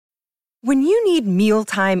When you need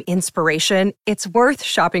mealtime inspiration, it's worth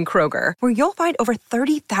shopping Kroger, where you'll find over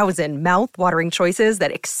 30,000 mouth-watering choices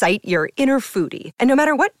that excite your inner foodie. And no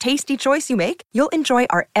matter what tasty choice you make, you'll enjoy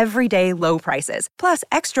our everyday low prices, plus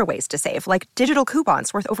extra ways to save, like digital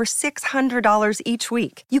coupons worth over $600 each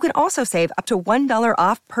week. You can also save up to $1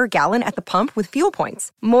 off per gallon at the pump with fuel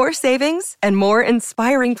points. More savings and more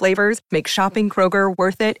inspiring flavors make shopping Kroger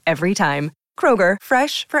worth it every time. Kroger,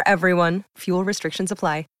 fresh for everyone. Fuel restrictions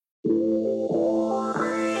apply.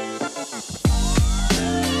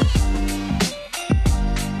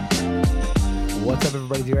 What's up,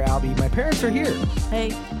 everybody? Dear Albie, my parents are here.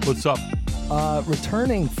 Hey. What's up?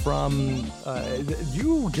 Returning from,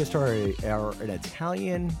 you just are an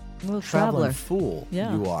Italian Little traveling traveler. fool.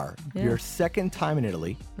 Yeah. You are. Yeah. Your second time in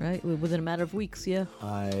Italy. Right, within a matter of weeks, yeah.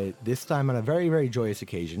 This time on a very, very joyous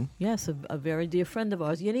occasion. Yes, a very dear friend of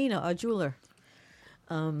ours, Yanina, our jeweler.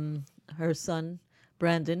 Her son,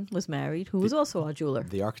 Brandon, was married, who was also our jeweler.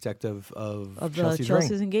 The architect of Chelsea's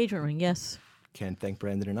ring. engagement ring, yes. Can't thank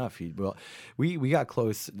Brandon enough. We got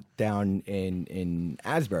close down in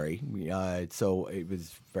Asbury, so it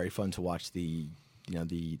was very fun to watch the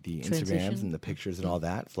Instagrams and the pictures and all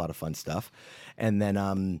that. It's a lot of fun stuff. And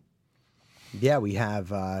then we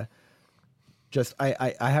have I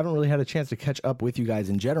haven't really had a chance to catch up with you guys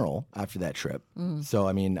in general after that trip. So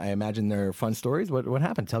I mean, I imagine there are fun stories. What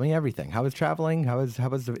happened? Tell me everything. How was traveling?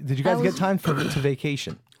 Did you guys get time to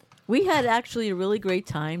vacation? We had actually a really great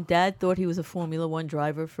time. Dad thought he was a Formula One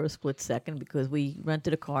driver for a split second because we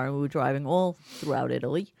rented a car and we were driving all throughout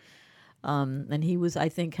Italy. And he was, I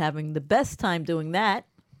think, having the best time doing that,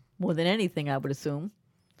 more than anything, I would assume.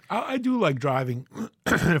 I do like driving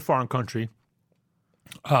in a foreign country.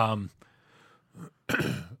 I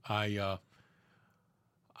don't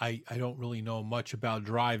really know much about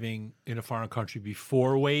driving in a foreign country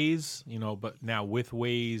before Waze, but now with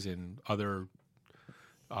Waze and other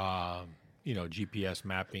GPS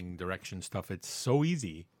mapping direction stuff, it's so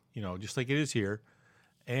easy, just like it is here.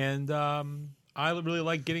 And I really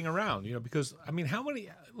like getting around, because,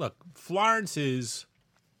 look, Florence is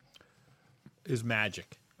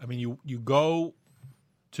magic. I mean, you go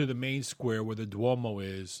to the main square where the Duomo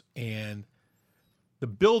is, and the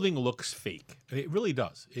building looks fake. It really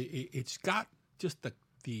does. It's got just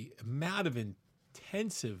the amount of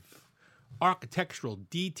intensive architectural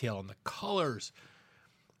detail and the colors.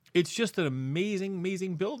 It's just an amazing,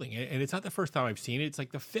 amazing building. And it's not the first time I've seen it. It's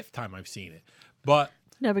like the fifth time I've seen it. But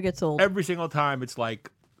Never gets old. every single time it's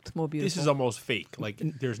like, It's more beautiful. this is almost fake. Like,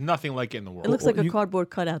 there's nothing like it in the world. It looks like a cardboard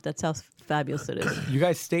cutout. That's how fabulous it is. You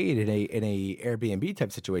guys stayed in a Airbnb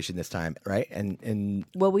type situation this time, right? And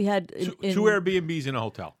Well, we had two Airbnbs in a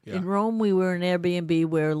hotel. Yeah. in Rome. We were in Airbnb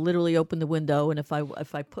where literally opened the window, and if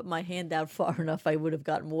I put my hand out far enough, I would have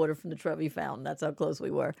gotten water from the Trevi fountain. That's how close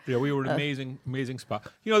we were. Yeah, we were an amazing spot.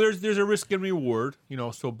 There's a risk and reward.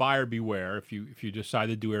 So buyer beware if you decide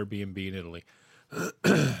to do Airbnb in Italy.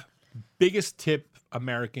 Biggest tip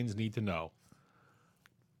Americans need to know: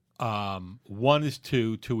 1 is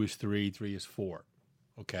 2, 2 is 3, 3 is 4.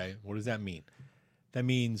 Okay, what does that mean? That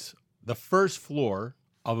means the first floor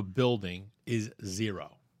of a building is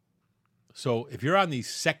 0. So if you're on the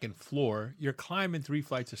second floor, you're climbing 3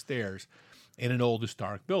 flights of stairs in an old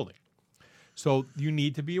historic building. So you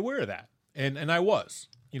need to be aware of that. And I was.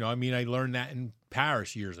 I learned that in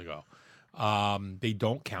Paris years ago. They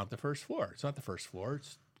don't count the first floor. It's not the first floor.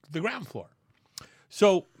 It's the ground floor.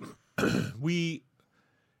 So we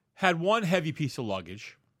had one heavy piece of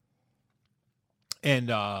luggage and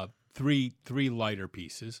three lighter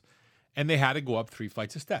pieces, and they had to go up 3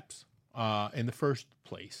 flights of steps in the first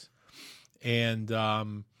place. And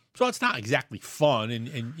so it's not exactly fun.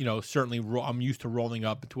 And certainly I'm used to rolling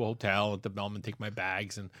up into a hotel at the Bellman, take my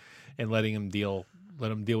bags and letting them deal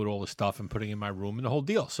with all the stuff and putting it in my room and the whole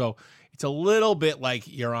deal. So it's a little bit like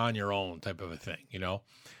you're on your own type of a thing,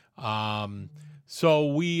 So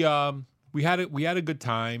we had a good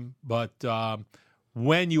time, but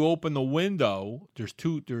when you open the window, there's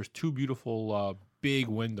two beautiful big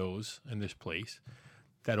windows in this place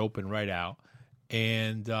that open right out,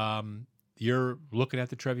 and you're looking at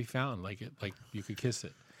the Trevi Fountain like you could kiss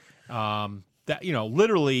it.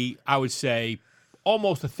 Literally, I would say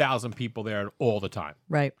almost 1,000 people there all the time.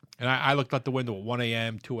 Right. And I looked out the window at 1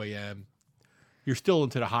 a.m., 2 a.m. You're still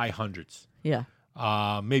into the high hundreds. Yeah.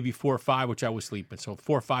 Maybe 4 or 5, which I was sleeping. So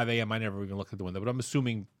 4 or 5 a.m., I never even looked at the window. But I'm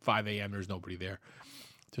assuming 5 a.m. there's nobody there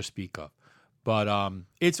to speak of. But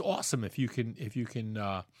it's awesome if you can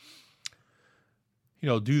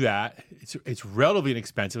do that. It's relatively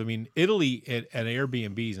inexpensive. I mean, Italy and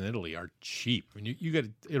Airbnbs in Italy are cheap. I mean, you get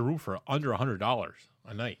a room for under $100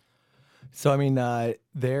 a night. so, I mean,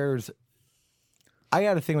 there's I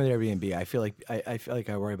got a thing with Airbnb. I feel like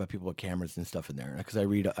I worry about people with cameras and stuff in there because I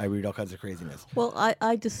read all kinds of craziness. Well,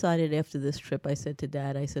 I decided after this trip, I said to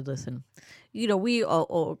Dad, I said, listen, we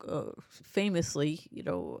famously,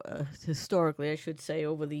 historically, I should say,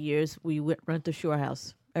 over the years, we rent a shore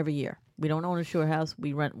house every year. We don't own a shore house.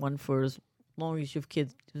 We rent one for as long as your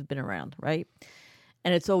kids have been around, right?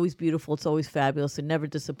 And it's always beautiful. It's always fabulous. It never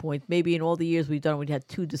disappoints. Maybe in all the years we've done, we've had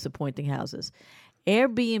 2 disappointing houses.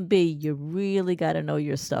 Airbnb, you really got to know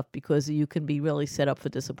your stuff because you can be really set up for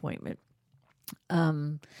disappointment. But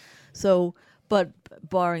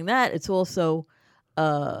barring that, it's also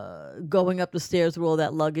going up the stairs with all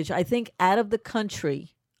that luggage. I think out of the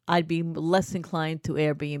country, I'd be less inclined to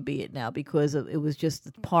Airbnb it now because it was just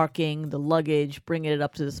the parking, the luggage, bringing it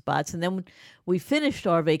up to the spots. And then we finished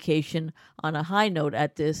our vacation on a high note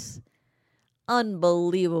at this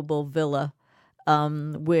unbelievable villa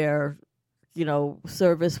where,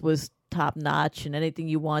 service was top notch and anything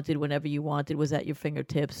you wanted whenever you wanted was at your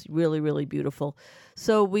fingertips. Really, really beautiful.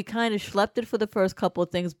 So we kind of schlepped it for the first couple of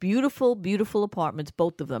things. Beautiful, beautiful apartments,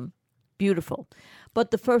 both of them. Beautiful.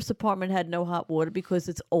 But the first apartment had no hot water because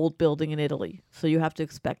it's old building in Italy. So you have to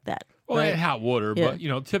expect that. Well, right? it had hot water, Yeah.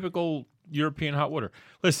 but, typical European hot water.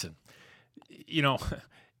 Listen,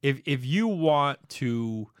 if you want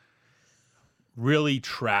to really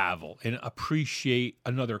travel and appreciate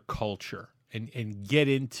another culture and get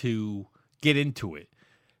into it,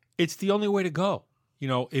 it's the only way to go.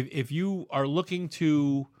 If you are looking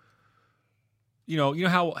to,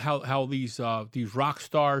 how these rock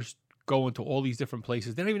stars go into all these different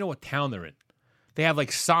places. They don't even know what town they're in. They have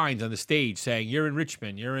like signs on the stage saying you're in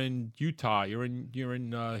Richmond, you're in Utah, you're in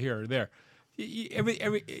here or there.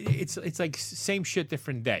 It's like same shit,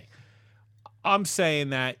 different day. I'm saying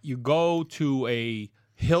that you go to a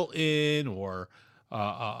Hilton or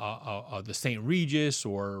the St. Regis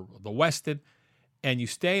or the Westin, and you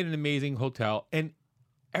stay in an amazing hotel, and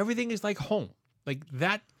everything is like home. Like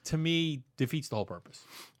that, to me, defeats the whole purpose.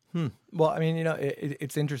 Well, I mean,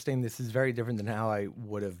 it's interesting. This is very different than how I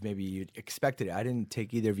would have maybe expected it. I didn't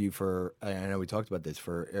take either of you for, I know we talked about this,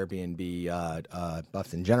 for Airbnb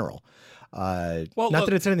buffs in general. Not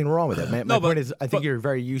that it's anything wrong with it. My point is, I think you're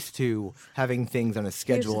very used to having things on a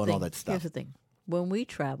schedule and all that stuff. Here's the thing. When we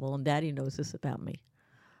travel, and Daddy knows this about me,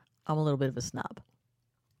 I'm a little bit of a snob.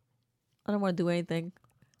 I don't want to do anything.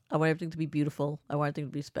 I want everything to be beautiful. I want everything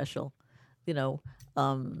to be special,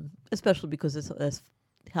 especially because that's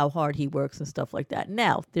how hard he works and stuff like that.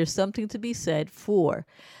 Now, there's something to be said for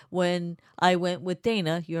when I went with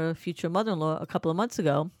Dana, your future mother-in-law, a couple of months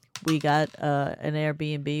ago. We got an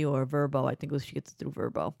Airbnb or Vrbo. I think she gets it through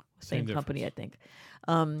Vrbo. Same company, I think.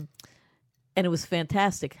 And it was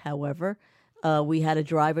fantastic. However, we had a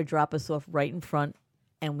driver drop us off right in front,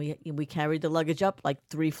 and we carried the luggage up like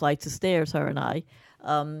 3 flights of stairs, her and I.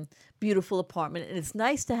 Beautiful apartment. And it's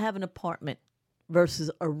nice to have an apartment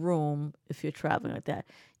versus a room if you're traveling like that,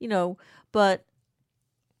 but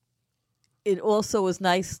it also is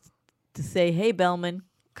nice to say, hey, Bellman,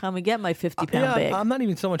 come and get my 50-pound bag. I'm not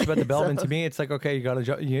even so much about the Bellman. To me, it's like, okay, you got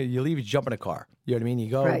to you leave, you jump in a car. You know what I mean?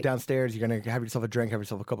 You go downstairs, you're going to have yourself a drink, have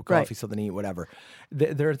yourself a cup of coffee, something to eat, whatever.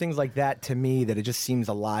 There are things like that to me that it just seems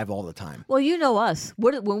alive all the time. Well, you know us.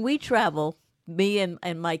 When we travel, me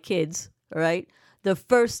and my kids, all right, the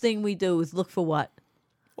first thing we do is look for what?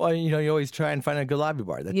 Well, you always try and find a good lobby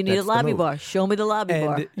bar. You need a lobby bar. Show me the lobby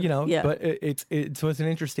bar. But it's an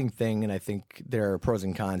interesting thing, and I think there are pros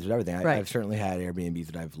and cons with everything. I've certainly had Airbnbs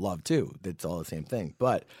that I've loved too. That's all the same thing.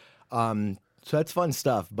 But so that's fun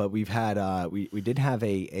stuff. But we've had we did have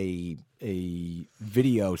a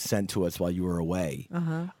video sent to us while you were away.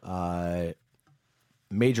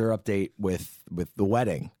 Major update with the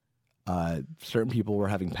wedding. Certain people were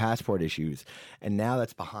having passport issues, and now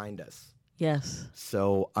that's behind us. Yes.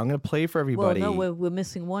 So I'm going to play for everybody. Well, no, we're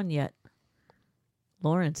missing one yet.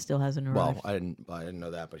 Lauren still hasn't arrived. Well, I didn't know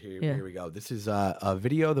that, but here we go. This is a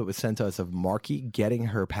video that was sent to us of Marky getting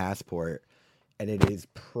her passport, and it is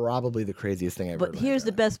probably the craziest thing I've ever. But here's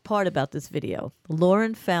the best part about this video.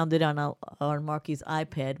 Lauren found it on Marky's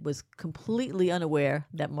iPad, was completely unaware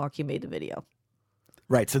that Marky made the video.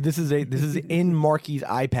 Right, so this is in Marky's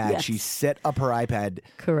iPad. Yes. She set up her iPad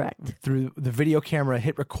Correct. through the video camera,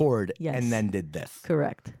 hit record, Yes. and then did this.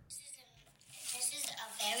 Correct. This is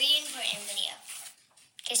a very important video.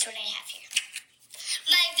 Guess what I have here?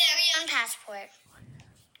 My very own passport.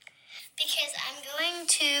 Because I'm going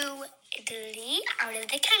to Italy, out of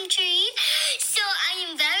the country. So I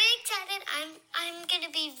am very excited. I'm going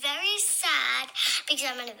to be very sad because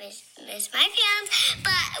I'm going to miss my fans.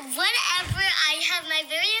 But whatever, I have my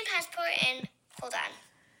very own passport, and hold on.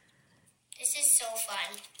 This is so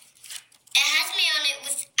fun. It has me on it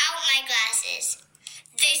without my glasses.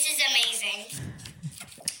 This is amazing.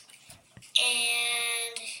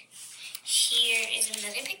 And here is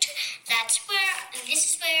another picture.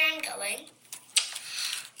 This is where I'm going.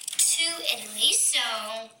 To Italy. So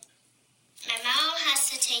my mom has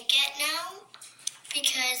to take it now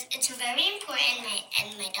because it's very important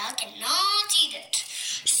and my dog cannot eat it.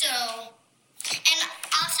 So, and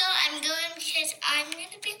also I'm going because I'm going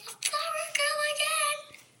to be a flower girl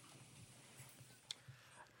again.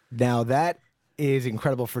 Now that is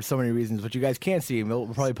incredible for so many reasons, but you guys can't see, and we'll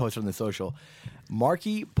probably post it on the social.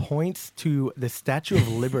 Marky points to the Statue of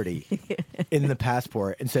Liberty in the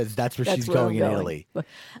passport and says that's where she's going in Italy. But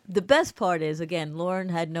the best part is, again, Lauren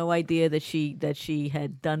had no idea that she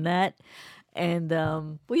had done that. And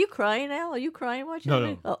were you crying, Al? Are you crying watching No,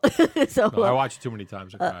 it? no. Oh. So, No, I watched it too many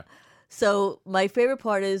times. I cry. so my favorite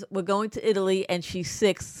part is we're going to Italy, and she's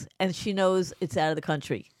 6, and she knows it's out of the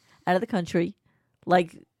country. Out of the country.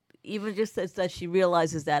 Like, even just that she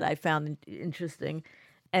realizes that, I found interesting.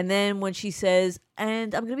 And then when she says,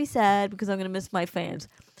 and I'm going to be sad because I'm going to miss my fans.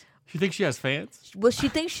 She thinks she has fans? Well, she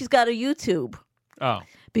thinks she's got a YouTube. Oh.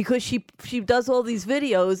 Because she does all these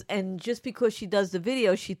videos, and just because she does the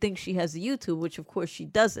video, she thinks she has the YouTube, which of course she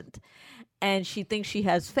doesn't. And she thinks she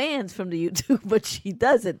has fans from the YouTube, but she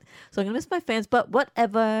doesn't. So I'm going to miss my fans, but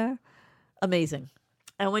whatever. Amazing.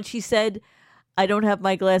 And when she said, I don't have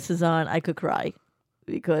my glasses on, I could cry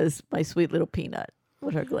because my sweet little peanut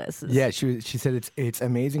with her glasses. Yeah, she said it's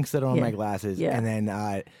amazing because I don't have my Yeah. glasses. Yeah. And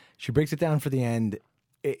then she breaks it down for the end.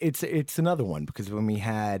 It's another one because when we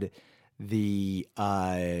had the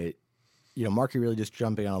Marky really just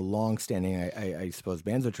jumping on a long-standing, I suppose,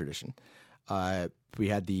 Banzo tradition. We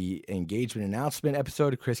had the engagement announcement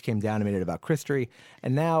episode. Chris came down and made it about Christery.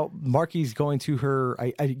 And now Marky's going to her,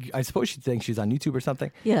 I suppose she thinks she's on YouTube or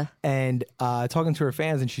something. Yeah. And talking to her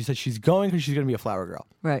fans, and she said she's going because she's going to be a flower girl.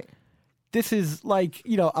 Right. This is like,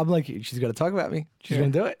 I'm like, she's going to talk about me. She's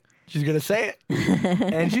going to do it. She's going to say it.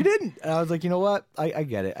 And she didn't. And I was like, you know what? I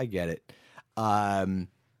get it. I get it.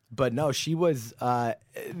 But no, she was,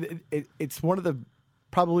 it's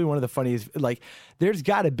probably one of the funniest, like, there's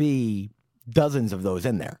got to be dozens of those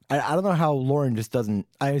in there. I don't know how Lauren just doesn't,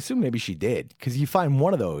 I assume maybe she did, because you find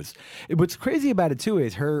one of those. What's crazy about it, too,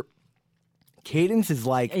 is her cadence is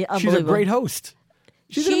like, she's a great host.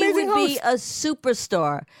 She's an amazing would host. be a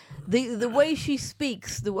superstar. The way she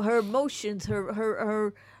speaks, her emotions,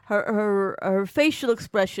 her facial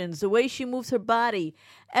expressions, the way she moves her body,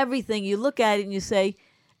 everything. You look at it and you say,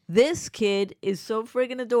 this kid is so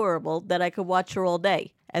friggin' adorable that I could watch her all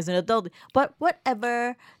day as an adult. But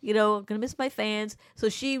whatever, I'm gonna miss my fans. So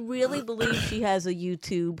she really believes she has a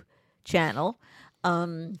YouTube channel.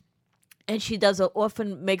 And she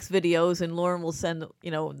often makes videos, and Lauren will send,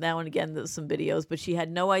 now and again some videos, but she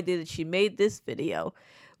had no idea that she made this video,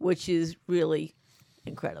 which is really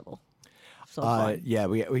incredible. So fun. Yeah,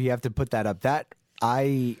 we have to put that up. That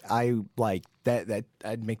I like that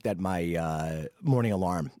I'd make that my morning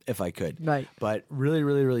alarm if I could. Right. But really,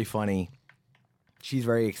 really, really funny. She's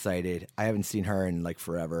very excited. I haven't seen her in like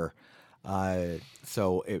forever.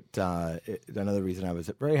 So another reason I was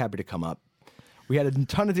very happy to come up. We had a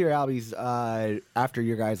ton of Dear Albies after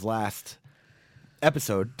your guys' last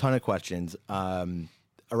episode. Ton of questions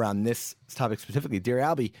around this topic specifically. Dear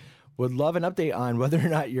Albie, would love an update on whether or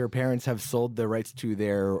not your parents have sold the rights to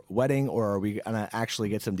their wedding, or are we gonna actually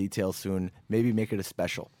get some details soon? Maybe make it a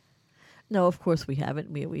special. No, of course we haven't.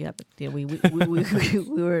 We haven't.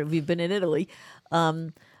 We've been in Italy,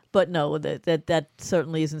 but no, that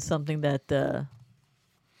certainly isn't something that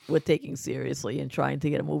we're taking seriously and trying to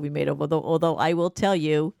get a movie made of. Although I will tell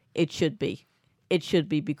you, it should be. It should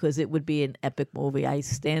be, because it would be an epic movie. I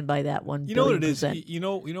stand by that one. You know what it is? You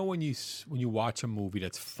know when you watch a movie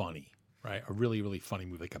that's funny, right? A really, really funny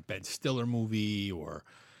movie, like a Ben Stiller movie, or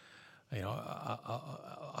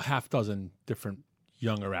a half dozen different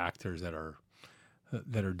younger actors that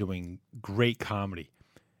are doing great comedy.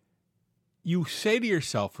 You say to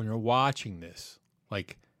yourself when you're watching this,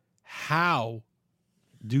 like, how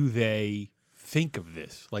do they think of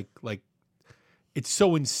this? Like it's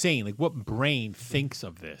so insane. Like, what brain thinks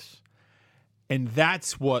of this? And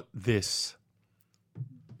that's what this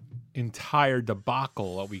entire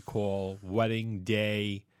debacle that we call wedding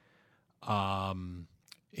day,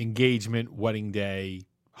 engagement, wedding day,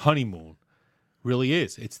 honeymoon really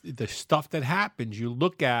is. It's the stuff that happens. You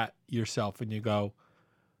look at yourself and you go,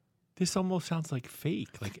 this almost sounds like fake.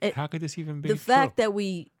 Like, how could this even be the true? fact that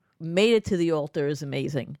we made it to the altar is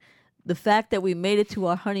amazing. The fact that we made it to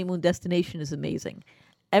our honeymoon destination is amazing.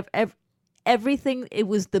 Everything, it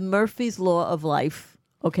was the Murphy's Law of life.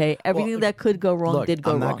 Okay, everything that could go wrong Look, did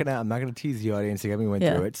go wrong. I'm not gonna tease the audience again. We went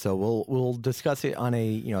Yeah. through it, so we'll discuss it on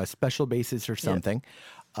a special basis or something.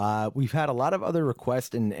 We've had a lot of other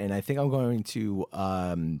requests, and I think I'm going to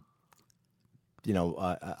I'm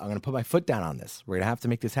going to put my foot down on this. We're going to have to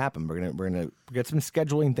make this happen. We're going to get some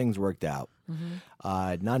scheduling things worked out.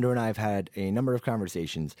 Nando and I have had a number of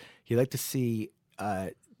conversations. He'd like to see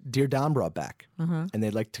Dear Don brought back, and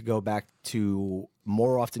they'd like to go back to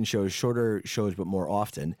more often shows, shorter shows, but more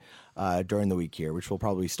often during the week here, which will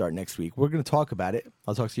probably start next week. We're going to talk about it.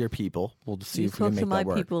 I'll talk to your people. We'll just see if we can make that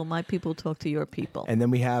work. People. My people talk to your people. And then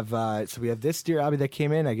we have we have this Dear Albie that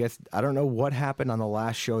came in. I guess I don't know what happened on the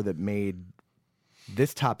last show that made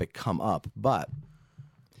this topic come up, but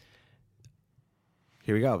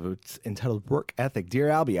here we go. It's entitled Work Ethic. Dear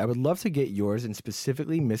Albie, I would love to get yours and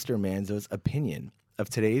specifically Mr. Manzo's opinion of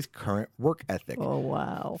today's current work ethic. Oh,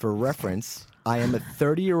 wow. For reference, I am a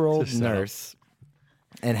 30-year-old nurse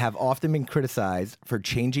and have often been criticized for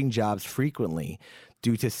changing jobs frequently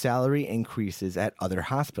due to salary increases at other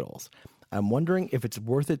hospitals. I'm wondering if it's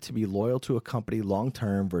worth it to be loyal to a company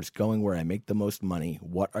long-term versus going where I make the most money.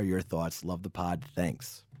 What are your thoughts? Love the pod.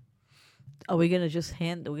 Thanks. Are we going to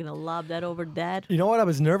are we going to lob that over to Dad? You know what? I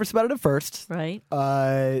was nervous about it at first. Right.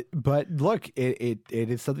 But look, it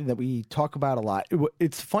is something that we talk about a lot.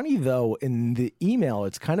 It's funny, though, in the email,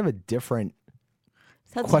 it's kind of a different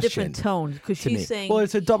That's question a different tone because she's saying. Well,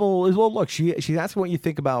 it's a double. Well, look, she's asking what you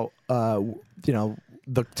think about,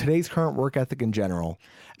 today's current work ethic in general.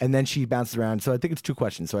 And then she bounces around. So I think it's two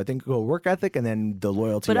questions. So I think go work ethic and then the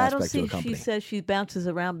loyalty but aspect I don't to a think company. she says she bounces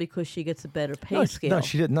around because she gets a better pay scale. No,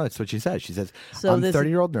 she didn't. No, that's what she said. She says, So I'm a there's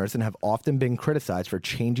 30-year-old nurse and have often been criticized for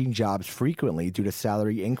changing jobs frequently due to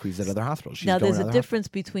salary increase at other hospitals. She's now, going there's to a other difference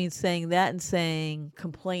between saying that and saying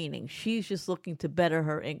complaining. She's just looking to better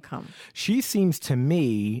her income. She seems to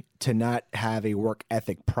me to not have a work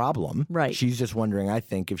ethic problem. Right. She's just wondering, I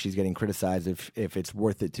think, if she's getting criticized, if it's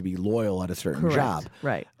worth it to be loyal at a certain Correct. job.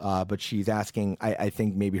 Right. But she's asking, I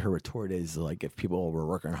think maybe her retort is like, if people were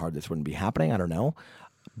working hard, this wouldn't be happening. I don't know.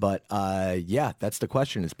 But yeah, that's the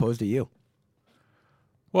question. It's posed to you.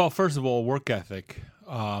 Well, first of all, work ethic.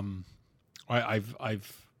 I've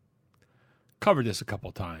covered this a couple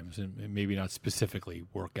of times, and maybe not specifically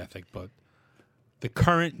work ethic, but the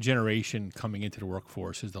current generation coming into the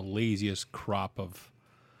workforce is the laziest crop of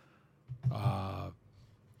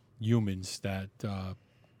humans that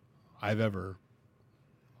I've ever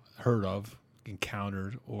heard of,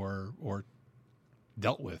 encountered, or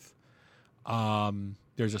dealt with.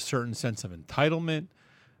 There's a certain sense of entitlement.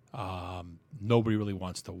 Nobody really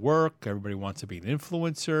wants to work. Everybody wants to be an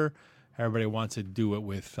influencer. Everybody wants to do it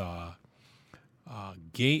with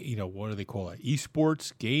game. What do they call it?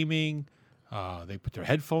 Esports, gaming. They put their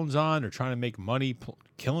headphones on. They're trying to make money,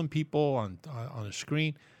 killing people on a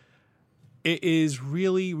screen. It is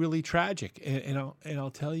really, really tragic, and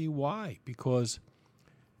I'll tell you why. Because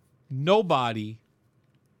nobody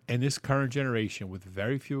in this current generation, with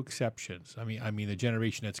very few exceptions, I mean the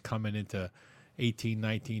generation that's coming into 18,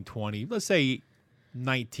 19, 20, let's say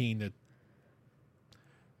 19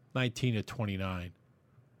 to 29,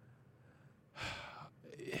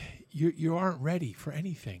 you aren't ready for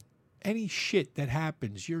anything. Any shit that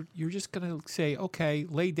happens, you're just gonna say, okay,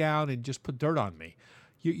 lay down and just put dirt on me.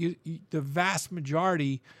 You the vast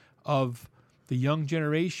majority of the young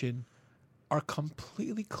generation are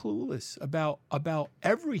completely clueless about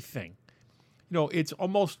everything. It's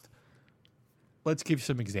almost. Let's give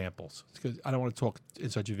some examples because I don't want to talk in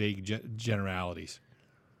such vague generalities.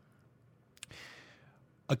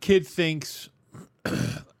 A kid thinks,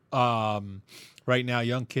 right now,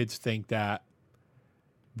 young kids think that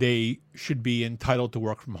they should be entitled to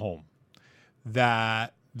work from home,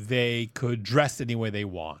 that they could dress any way they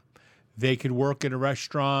want. They could work in a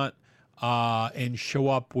restaurant and show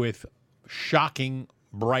up with shocking,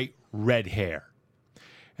 bright red hair.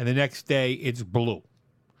 And the next day, it's blue.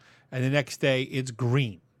 And the next day, it's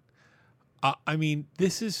green.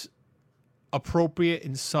 This is appropriate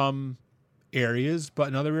in some areas, but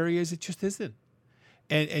in other areas, it just isn't.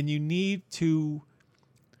 And you need to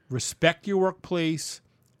respect your workplace,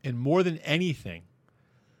 and more than anything,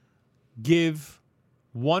 give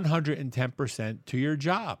 110% to your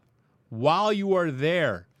job. While you are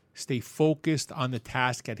there, stay focused on the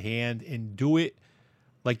task at hand and do it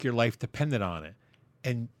like your life depended on it.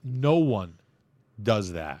 And no one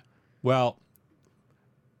does that. Well,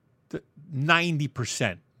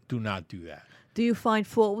 90% do not do that. Do you find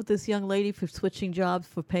fault with this young lady for switching jobs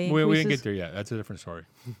for pay increases? We didn't get there yet. That's a different story.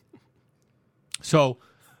 So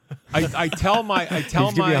I tell my He's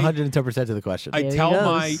giving 110% to the question. I There he tell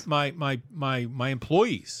goes. my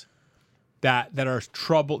employees, that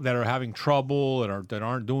are having trouble, that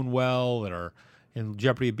aren't doing well, that are in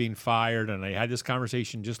jeopardy of being fired. And I had this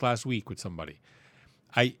conversation just last week with somebody.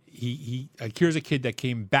 Here's a kid that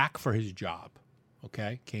came back for his job.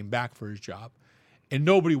 Okay, came back for his job, and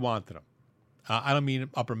nobody wanted him. I don't mean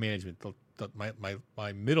upper management.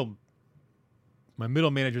 My middle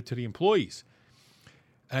manager to the employees.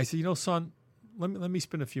 And I said, son, let me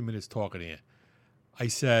spend a few minutes talking to you. I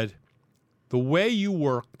said, the way you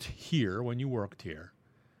worked here, when you worked here,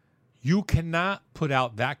 you cannot put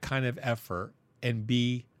out that kind of effort and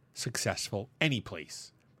be successful any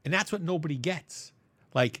place. And that's what nobody gets.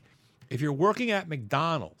 Like, if you're working at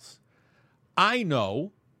McDonald's, I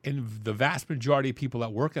know, and the vast majority of people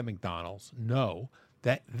that work at McDonald's know,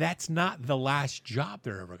 that that's not the last job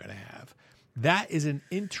they're ever going to have. That is an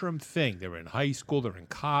interim thing. They're in high school, they're in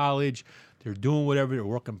college, they're doing whatever, they're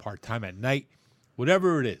working part-time at night,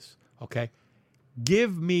 whatever it is, okay?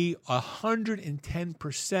 Give me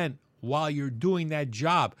 110% while you're doing that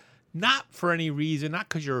job. Not for any reason, not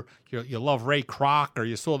because you love Ray Kroc or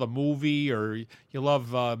you saw the movie or you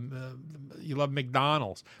love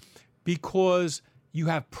McDonald's. Because you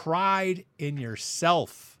have pride in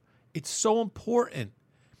yourself. It's so important.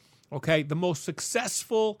 Okay, the most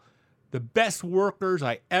successful, the best workers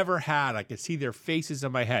I ever had, I could see their faces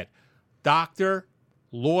in my head. Doctor,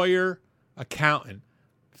 lawyer, accountant.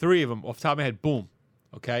 3 of them off the top of my head, boom.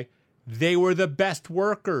 Okay, they were the best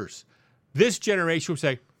workers. This generation would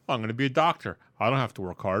say, I'm going to be a doctor. I don't have to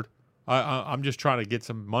work hard. I'm just trying to get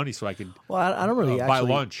some money so I can I don't really buy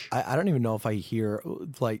lunch. I don't even know if I hear,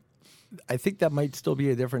 like, I think that might still be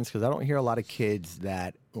a difference because I don't hear a lot of kids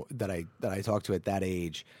that I talk to at that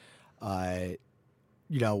age. When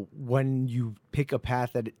you pick a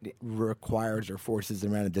path that requires or forces an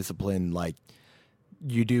amount of discipline, like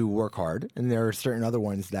you do work hard, and there are certain other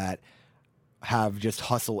ones that have just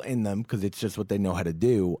hustle in them because it's just what they know how to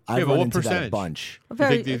do. I've run into that a bunch.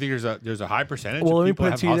 Do you think there's a high percentage? Well, of let me people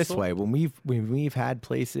put it to you this hustle? way: when we've had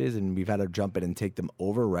places and we've had to jump in and take them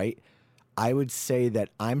over, right? I would say that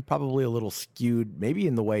I'm probably a little skewed, maybe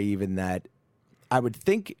in the way even that I would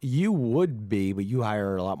think you would be, but you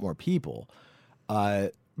hire a lot more people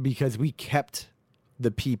because we kept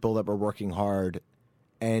the people that were working hard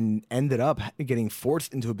and ended up getting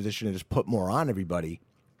forced into a position to just put more on everybody.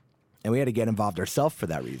 And we had to get involved ourselves for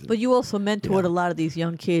that reason. But you also mentored a lot of these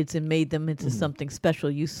young kids and made them into something special.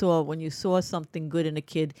 When you saw something good in a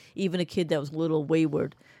kid, even a kid that was a little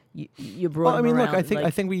wayward, you brought them around. Look, I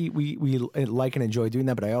think we like and enjoy doing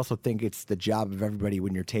that, but I also think it's the job of everybody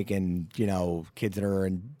when you're taking, kids that are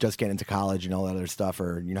just getting into college and all that other stuff,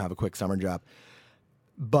 or have a quick summer job.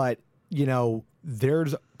 But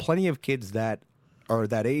there's plenty of kids that are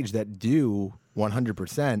that age that do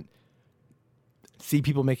 100% see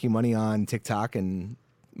people making money on TikTok and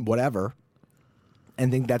whatever,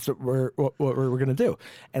 and think that's what we're going to do.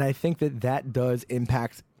 And I think that does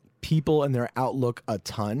impact people and their outlook a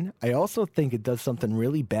ton. I also think it does something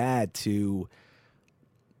really bad to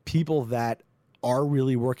people that are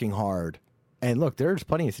really working hard. And look, there's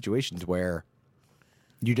plenty of situations where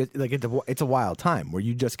you just it's a wild time where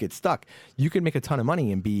you just get stuck. You can make a ton of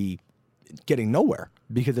money and be getting nowhere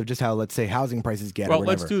because of just how, let's say, housing prices get. Well, or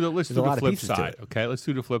let's whatever. do the flip side. Okay, let's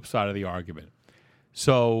do the flip side of the argument.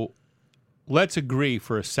 So let's agree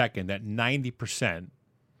for a second that 90%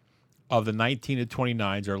 of the 19 to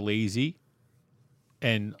 29s are lazy,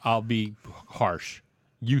 and I'll be harsh,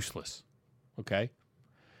 useless. Okay?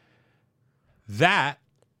 That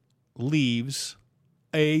leaves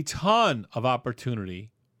a ton of opportunity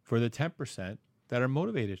for the 10% that are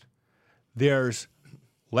motivated. There's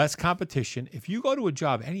less competition. If you go to a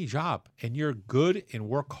job, any job, and you're good and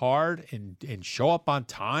work hard and show up on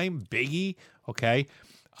time, biggie, okay?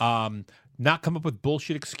 Not come up with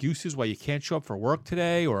bullshit excuses why you can't show up for work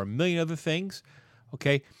today or a million other things,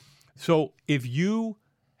 okay? So if you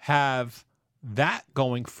have that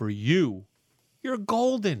going for you, you're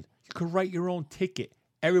golden. You could write your own ticket.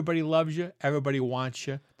 Everybody loves you. Everybody wants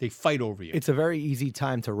you. They fight over you. It's a very easy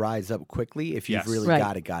time to rise up quickly if you've really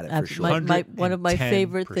got it for sure. One of my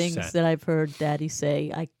favorite 110%. things that I've heard Daddy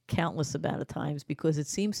say, countless amount of times, because it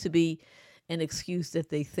seems to be an excuse that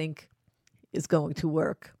they think is going to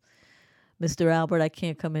work. Mr. Albert, I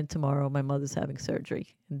can't come in tomorrow. My mother's having surgery.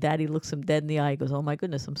 And Daddy looks him dead in the eye and goes, oh, my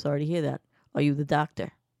goodness, I'm sorry to hear that. Are you the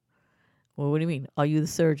doctor? Well, what do you mean? Are you the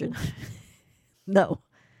surgeon? No.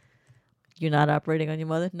 You're not operating on your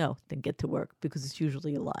mother? No. Then get to work, because it's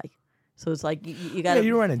usually a lie. So it's like you got to. Yeah,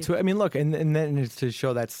 you run into it. I mean, look, and then to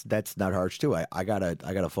show that's not harsh too. I got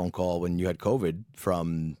a phone call when you had COVID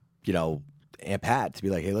from Aunt Pat to be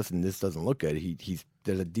like, hey, listen, this doesn't look good.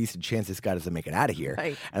 There's a decent chance this guy doesn't make it out of here.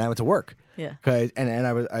 Right. And I went to work. Yeah.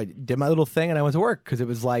 And I did my little thing and I went to work because it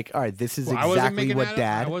was like, all right, this is exactly what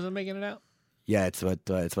Dad. I wasn't making it out. Yeah, it's what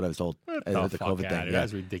I was told. What The COVID thing. Yeah.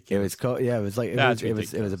 That's ridiculous. It was it was like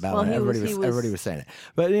it was about everybody was saying it.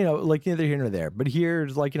 But like neither here nor there. But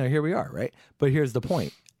here's like here we are, right? But here's the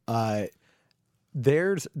point.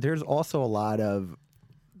 There's also a lot of.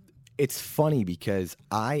 It's funny because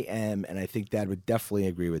I am, and I think Dad would definitely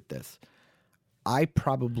agree with this. I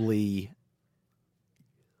probably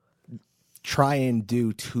try and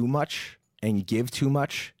do too much and give too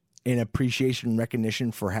much in appreciation and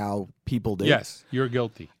recognition for how people do. Yes, you're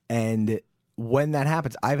guilty. And when that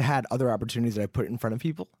happens, I've had other opportunities that I put in front of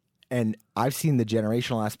people, and I've seen the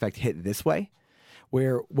generational aspect hit this way,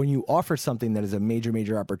 where when you offer something that is a major,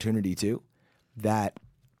 major opportunity too, that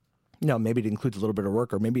maybe it includes a little bit of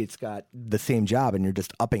work, or maybe it's got the same job and you're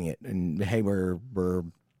just upping it, and hey, we're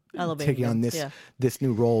elevating taking on this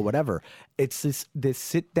new role, whatever. It's this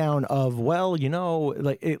sit down of, well,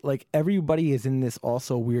 like everybody is in this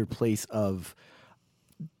also weird place of.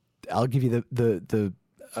 I'll give you the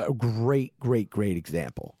great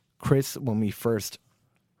example. Chris, when we first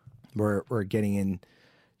were getting in,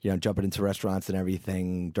 jumping into restaurants and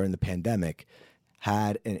everything during the pandemic,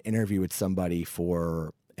 had an interview with somebody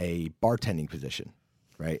for a bartending position,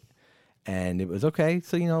 right? And it was okay.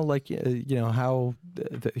 So, how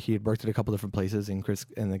he had worked at a couple different places, and Chris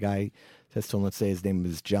and the guy says to him, let's say his name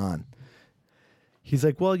was John. He's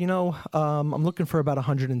like, well, I'm looking for about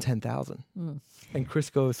 110,000. And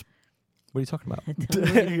Chris goes, what are you talking about?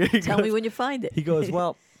 Tell me when you find it. He goes,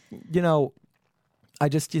 well, I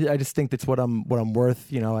just think that's what I'm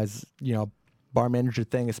worth, as, bar manager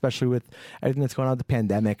thing, especially with everything that's going on with the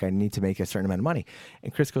pandemic. I need to make a certain amount of money.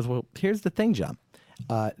 And Chris goes, well, here's the thing, John.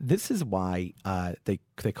 This is why they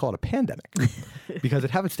call it a pandemic, because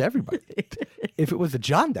it happens to everybody. If it was a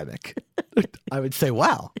John-demic, I would say,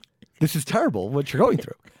 wow, this is terrible what you're going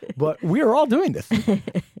through. But we are all doing this.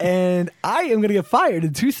 And I am going to get fired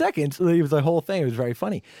in 2 seconds. It was the whole thing. It was very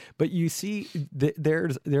funny. But you see,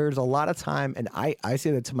 there's a lot of time, and I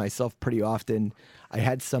say that to myself pretty often. I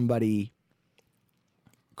had somebody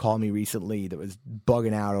call me recently that was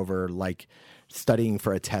bugging out over like studying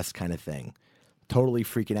for a test kind of thing. Totally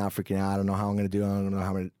freaking out. I don't know how I'm going to do. I don't know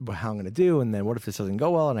how I'm going to do. And then what if this doesn't go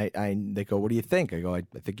well? And they go, what do you think? I go, I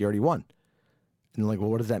think you already won. And they're like, well,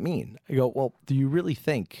 what does that mean? I go, well, do you really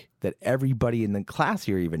think that everybody in the class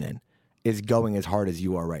you're even in is going as hard as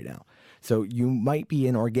you are right now? So you might be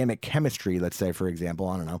in organic chemistry, let's say, for example,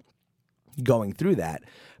 I don't know, going through that.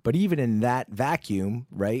 But even in that vacuum,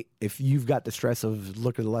 right, if you've got the stress of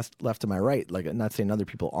look at the left to my right, like I'm not saying other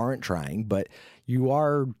people aren't trying, but you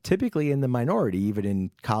are typically in the minority, even in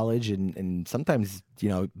college and sometimes,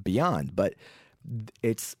 beyond. But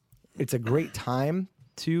it's a great time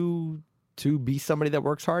to be somebody that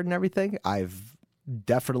works hard and everything. I've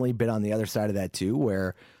definitely been on the other side of that too,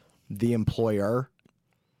 where the employer,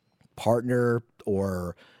 partner,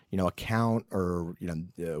 or account, or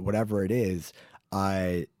whatever it is,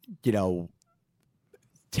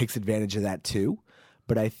 takes advantage of that too.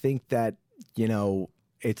 But I think that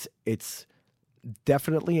it's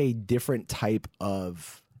definitely a different type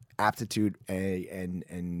of aptitude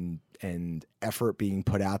and effort being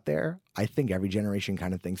put out there. I think every generation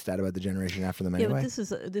kind of thinks that about the generation after them anyway. Yeah, but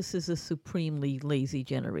this is a supremely lazy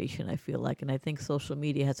generation, I feel like, and I think social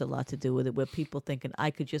media has a lot to do with it, where people thinking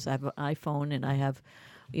I could just have an iPhone and I have,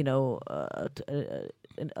 an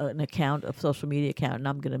account, a social media account, and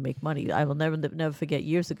I'm going to make money. I will never forget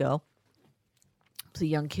years ago. It was a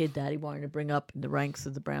young kid Daddy wanted to bring up in the ranks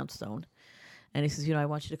of the Brownstone, and he says, I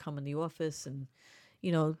want you to come in the office, and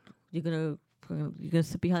you're gonna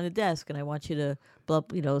sit behind the desk, and I want you to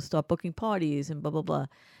start booking parties and blah blah blah.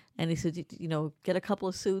 And he said, get a couple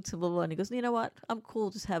of suits and blah blah. And he goes, you know what? I'm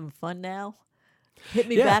cool, just having fun now. Hit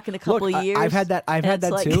me back in a couple of years. I've had that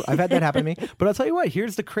too. I've had that happen to me. But I'll tell you what.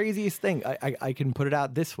 Here's the craziest thing. I can put it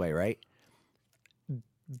out this way, right?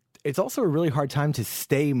 It's also a really hard time to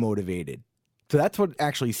stay motivated. So that's what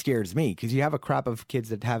actually scares me, because you have a crop of kids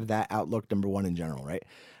that have that outlook, number one, in general, right?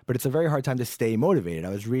 But it's a very hard time to stay motivated. I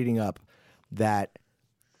was reading up that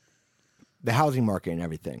the housing market and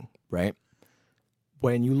everything, right?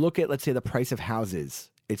 When you look at, let's say, the price of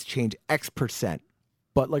houses, it's changed X%.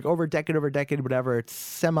 But like over decade, whatever, it's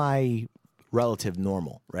semi-relative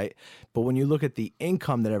normal, right? But when you look at the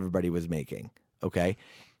income that everybody was making, okay,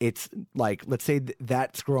 it's like, let's say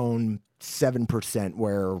that's grown 7%,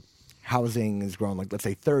 where housing has grown, like, let's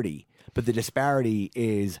say 30. But the disparity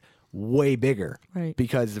is way bigger, right?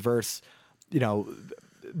 Because versus,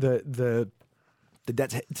 the the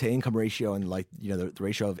debt to income ratio and like, you know, the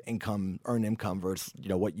ratio of earned income versus, you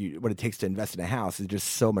know, what it takes to invest in a house is just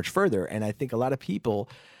so much further. And I think a lot of people,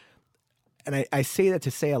 and I say that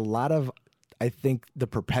to say I think the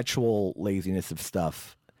perpetual laziness of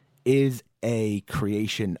stuff is a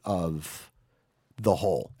creation of the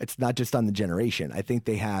whole. It's not just on the generation. I think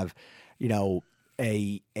they have, you know,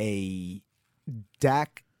 a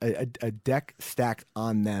deck stacked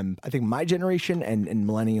on them. I think my generation and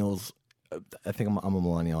millennials. I think I'm a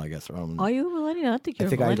millennial, I guess. Are you a millennial? I think you're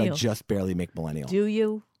a millennial. I think I just barely make millennial. Do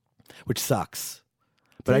you? Which sucks.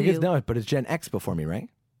 But I guess no. But it's Gen X before me, right?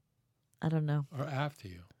 I don't know. Or after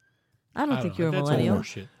you. I don't think you're a That's millennial.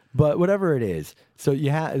 horseshit. But whatever it is, so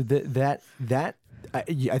you have that.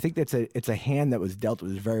 I think it's a hand that was dealt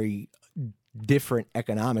with very different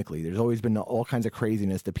economically. There's always been all kinds of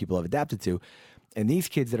craziness that people have adapted to, and these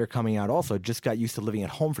kids that are coming out also just got used to living at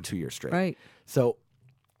home for 2 years straight. Right. So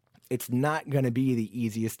it's not going to be the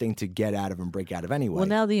easiest thing to get out of and break out of anyway. Well,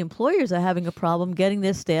 now the employers are having a problem getting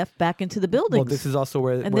their staff back into the buildings. Well, this is also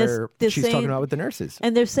where they're she's saying, talking about with the nurses.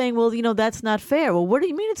 And they're saying, well, you know, that's not fair. Well, what do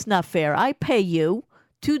you mean it's not fair? I pay you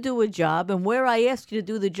to do a job, and where I ask you to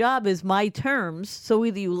do the job is my terms. So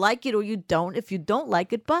either you like it or you don't. If you don't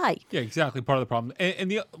like it, bye. Yeah, exactly. Part of the problem.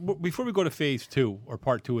 And before we go to phase 2 or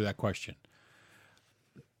part 2 of that question,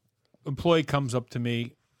 employee comes up to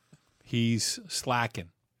me, he's slacking,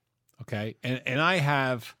 okay, and I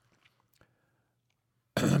have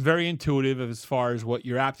very intuitive as far as what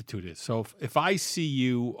your aptitude is. So if I see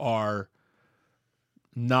you are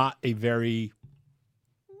not a very,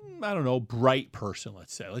 I don't know, bright person,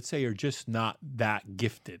 let's say you're just not that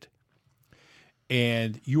gifted,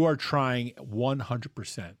 and you are trying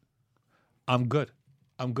 100%, I'm good.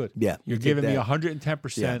 Yeah, You're giving me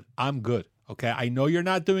 110%. Yeah. I'm good. Okay. I know you're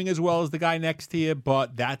not doing as well as the guy next to you,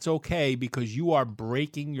 but that's okay because you are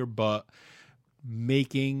breaking your butt,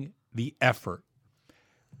 making the effort.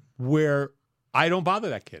 Where I don't bother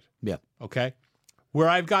that kid. Yeah. Okay. Where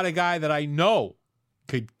I've got a guy that I know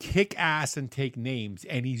could kick ass and take names,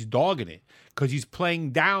 and he's dogging it because he's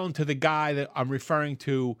playing down to the guy that I'm referring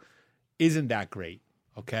to isn't that great.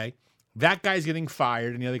 Okay. That guy's getting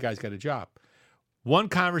fired and the other guy's got a job. One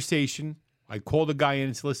conversation, I called the guy in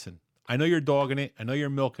and said, listen, I know you're dogging it. I know you're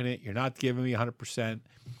milking it. You're not giving me 100%.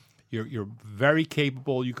 You're very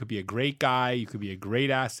capable. You could be a great guy. You could be a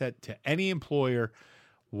great asset to any employer.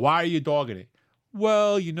 Why are you dogging it?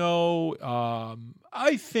 Well, you know,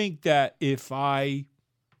 I think that if I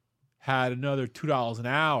had another $2 an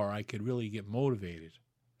hour, I could really get motivated.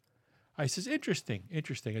 I says, interesting.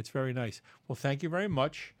 It's very nice. Well, thank you very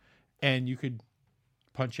much. And you could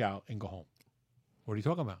punch out and go home. What are you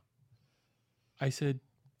talking about? I said,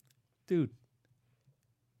 dude,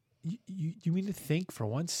 you mean to think for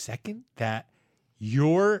 1 second that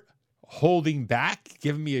you're holding back,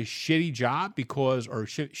 giving me a shitty job or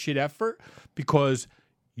shit effort because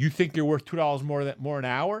you think you're worth $2 more an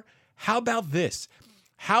hour? How about this?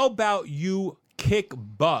 How about you kick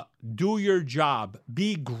butt, do your job,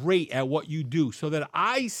 be great at what you do so that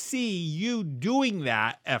I see you doing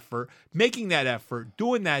that effort, making that effort,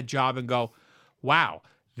 doing that job and go, wow,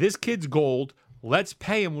 this kid's gold. Let's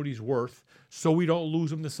pay him what he's worth so we don't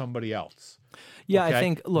lose him to somebody else. Yeah, okay? I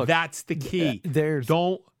think, look, that's the key.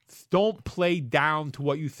 Don't play down to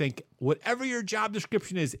what you think. Whatever your job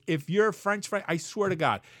description is, if you're a French fry, I swear to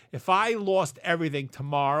God, if I lost everything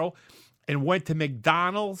tomorrow and went to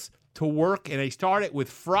McDonald's to work and I started with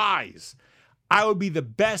fries, I would be the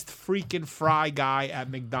best freaking fry guy at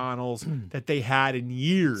McDonald's that they had in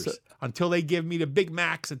years until they give me the Big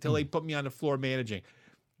Macs, until they put me on the floor managing.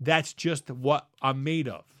 That's just what I'm made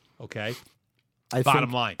of. Okay.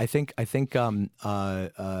 Bottom line. I think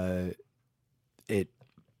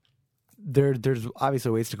there's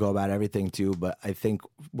obviously ways to go about everything too, but I think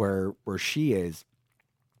where she is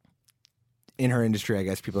in her industry, I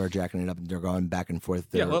guess people are jacking it up and they're going back and forth.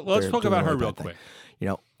 Let's talk about her real quick. You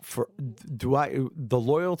know, the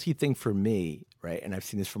loyalty thing for me, right? And I've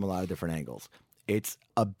seen this from a lot of different angles. It's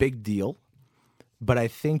a big deal, but I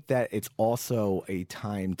think that it's also a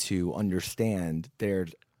time to understand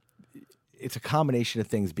it's a combination of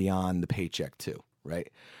things beyond the paycheck too,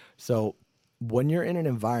 right? So when you're in an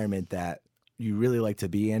environment that you really like to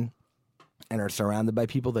be in and are surrounded by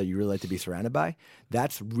people that you really like to be surrounded by,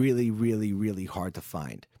 that's really, really, really hard to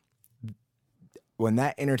find. When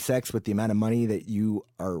that intersects with the amount of money that you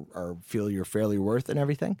are feel you're fairly worth and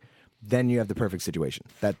everything, then you have the perfect situation.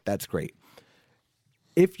 That's great.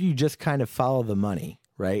 If you just kind of follow the money,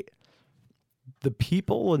 right? The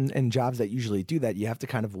people and jobs that usually do that, you have to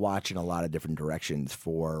kind of watch in a lot of different directions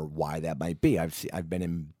for why that might be. I've been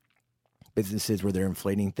in businesses where they're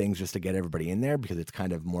inflating things just to get everybody in there because it's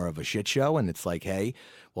kind of more of a shit show. And it's like, hey,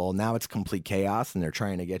 well, now it's complete chaos and they're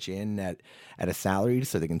trying to get you in at a salary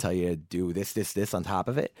so they can tell you to do this on top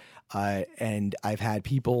of it. And I've had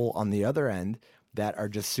people on the other end that are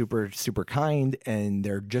just super, super kind and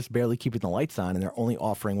they're just barely keeping the lights on and they're only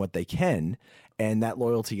offering what they can. And that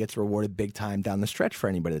loyalty gets rewarded big time down the stretch for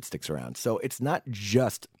anybody that sticks around. So it's not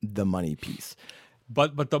just the money piece.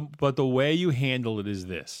 But the way you handle it is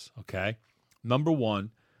this, okay? Number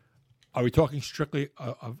one, are we talking strictly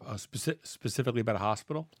specifically about a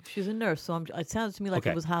hospital? She's a nurse, so it sounds to me like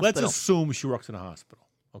Okay. it was hospital. Let's assume she works in a hospital,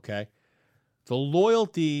 okay? The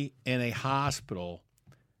loyalty in a hospital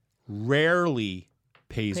rarely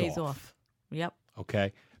pays off. Yep.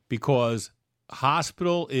 Okay? Because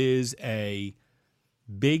hospital is a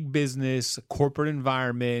big business, corporate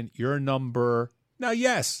environment. You're a number. Now,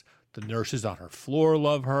 yes, the nurses on her floor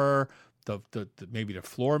love her. The maybe the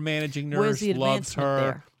floor managing Where's nurse the loves advancement her. there?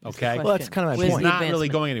 Is the Okay, question. Well, that's kind of my Where's she's point. the not really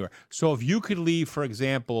advancement? going anywhere. So if you could leave, for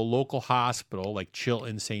example, a local hospital like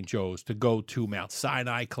Chilton, St. Joe's, to go to Mount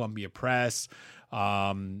Sinai, Columbia Press,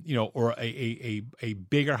 or a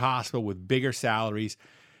bigger hospital with bigger salaries,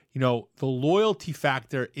 the loyalty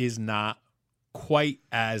factor is not quite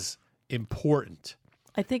as important.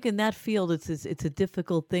 I think in that field, it's a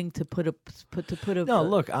difficult thing to put a No,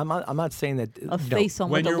 look, I'm not saying that a face on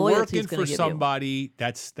When what the you're loyalty working is going for to give somebody,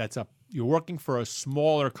 you're working for a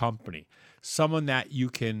smaller company, someone that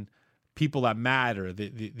people that matter,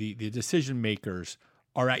 the decision makers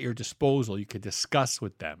are at your disposal. You could discuss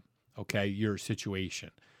with them, okay, your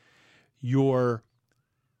situation. Your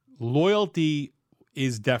loyalty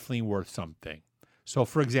is definitely worth something. So,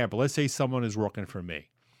 for example, let's say someone is working for me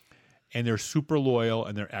and they're super loyal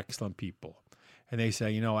and they're excellent people. And they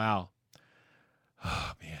say, Al,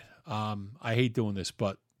 oh man, I hate doing this,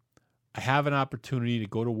 but I have an opportunity to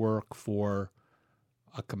go to work for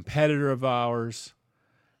a competitor of ours,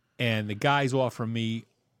 and the guy's offering me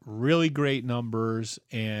really great numbers,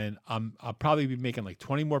 and I'll probably be making like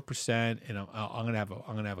 20% more, and I'm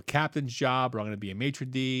gonna have a captain's job, or I'm gonna be a maitre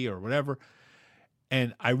d' or whatever.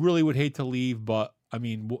 And I really would hate to leave, but I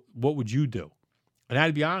mean, what would you do? And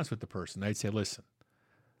I'd be honest with the person. I'd say, listen,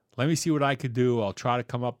 let me see what I could do. I'll try to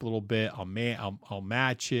come up a little bit. I'll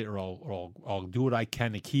match it, or I'll do what I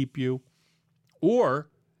can to keep you. Or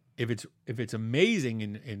if it's amazing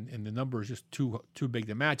and the number is just too big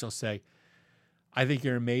to match, I'll say, I think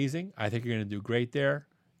you're amazing. I think you're going to do great there.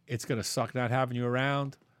 It's going to suck not having you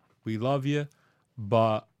around. We love you,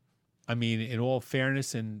 but I mean, in all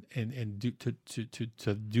fairness and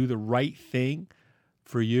to do the right thing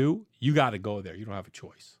for you, you got to go there. You don't have a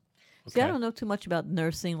choice. Okay? See, I don't know too much about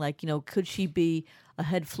nursing. Like, could she be a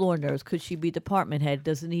head floor nurse? Could she be department head?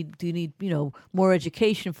 Do you need more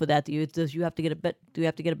education for that? Do you have to get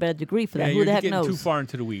a better degree for that? Yeah, Who the heck you're getting knows? too far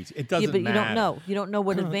into the weeds. It doesn't Yeah, but matter. you don't know. You don't know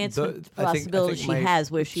what advancement I think possibilities she has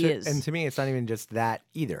where she is. And to me, it's not even just that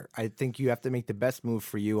either. I think you have to make the best move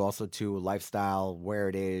for you also to lifestyle, where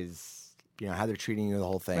it is, how they're treating you, the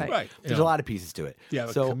whole thing. Right. Right. There's a lot of pieces to it. Yeah,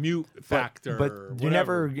 a so, commute factor. But you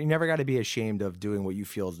whatever. never got to be ashamed of doing what you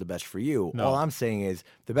feel is the best for you. No. All I'm saying is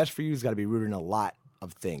the best for you has got to be rooted in a lot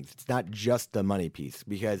of things. It's not just the money piece,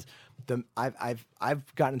 because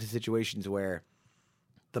I've gotten into situations where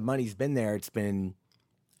the money's been there, and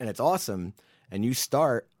it's awesome, and you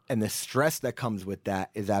start, and the stress that comes with that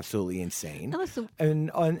is absolutely insane. Now listen-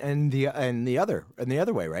 And the other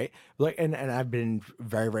way, right? Like, and I've been in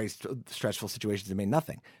very, very stressful situations that mean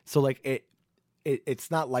nothing. So like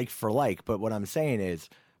it's not like for like, but what I'm saying is,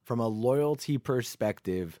 from a loyalty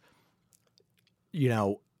perspective,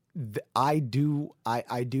 I do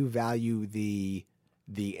value the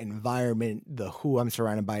environment, the who I'm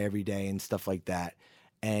surrounded by every day and stuff like that.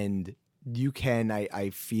 And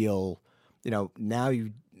I feel, now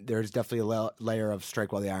there's definitely a layer of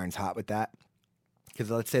strike while the iron's hot with that. Because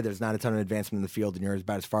let's say there's not a ton of advancement in the field and you're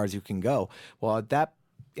about as far as you can go. Well,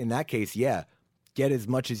 in that case, yeah, get as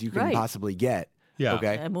much as you can Right. possibly get. Yeah.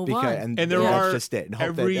 Okay. And move on. And there that's are just it. And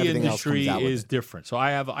hope that every everything else industry comes out with is it. different. So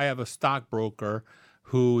I have a stockbroker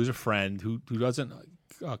who is a friend who doesn't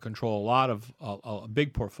control a lot of a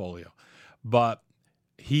big portfolio, but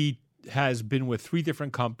he has been with 3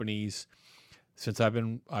 different companies since I've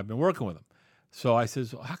been working with him. So I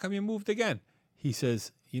says, well, how come you moved again? He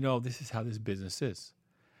says, this is how this business is.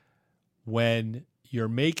 When you're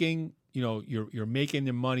making, you're making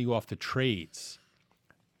the money off the trades,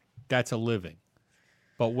 that's a living.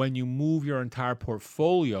 But when you move your entire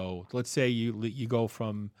portfolio, let's say you go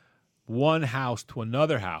from one house to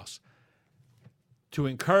another house, to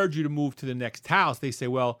encourage you to move to the next house, they say,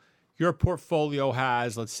 well, your portfolio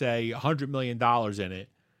has, let's say, $100 million in it.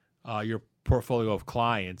 your portfolio of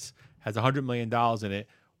clients has $100 million in it,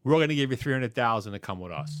 we're going to give you $300,000 to come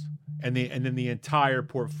with us. And then the entire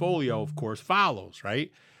portfolio, of course, follows,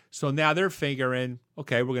 right? So now they're figuring,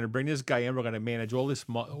 okay, we're going to bring this guy in, we're going to manage all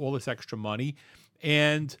this extra money,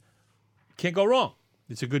 and can't go wrong.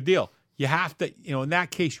 It's a good deal. You have to, in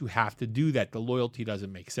that case, you have to do that. The loyalty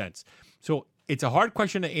doesn't make sense. So it's a hard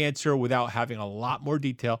question to answer without having a lot more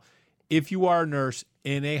detail. If you are a nurse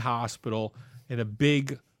in a hospital, in a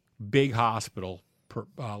big hospital,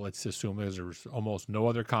 let's assume there's almost no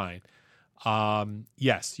other kind,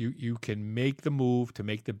 yes, you can make the move to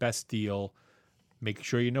make the best deal, make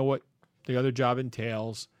sure you know what the other job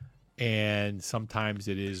entails, and sometimes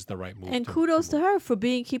it is the right move. And kudos to her for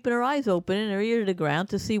keeping her eyes open and her ear to the ground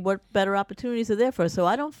to see what better opportunities are there for her. So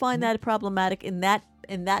I don't find that problematic in that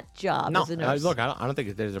job as a nurse. Look, I don't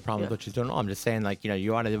think there's a problem with what she's doing. I'm just saying, like,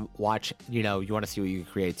 you want to watch, you want to see what you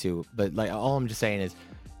can create too. But like, all I'm just saying is,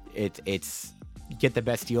 it's get the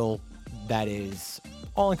best deal that is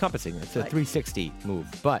all encompassing. It's a 360 move.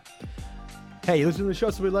 But hey, you listen to the show,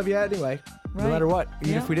 so we love you anyway. No matter what,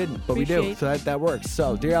 even if we didn't, but we do. So that works.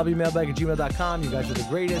 So, dearlbmailbag@gmail.com. You guys are the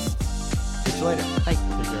greatest. See you later. Bye.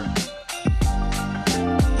 Take care.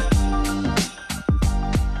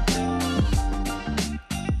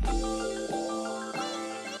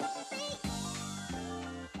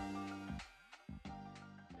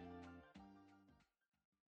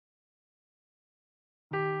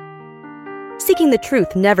 Seeking the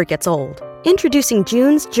truth never gets old. Introducing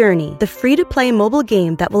June's Journey, the free-to-play mobile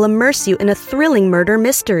game that will immerse you in a thrilling murder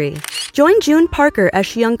mystery. Join June Parker as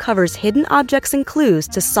she uncovers hidden objects and clues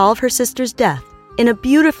to solve her sister's death in a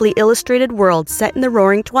beautifully illustrated world set in the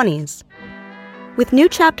Roaring '20s. With new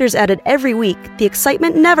chapters added every week, the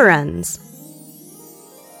excitement never ends.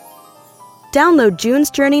 Download June's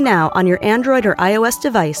Journey now on your Android or iOS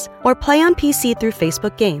device, or play on PC through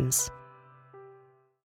Facebook Games.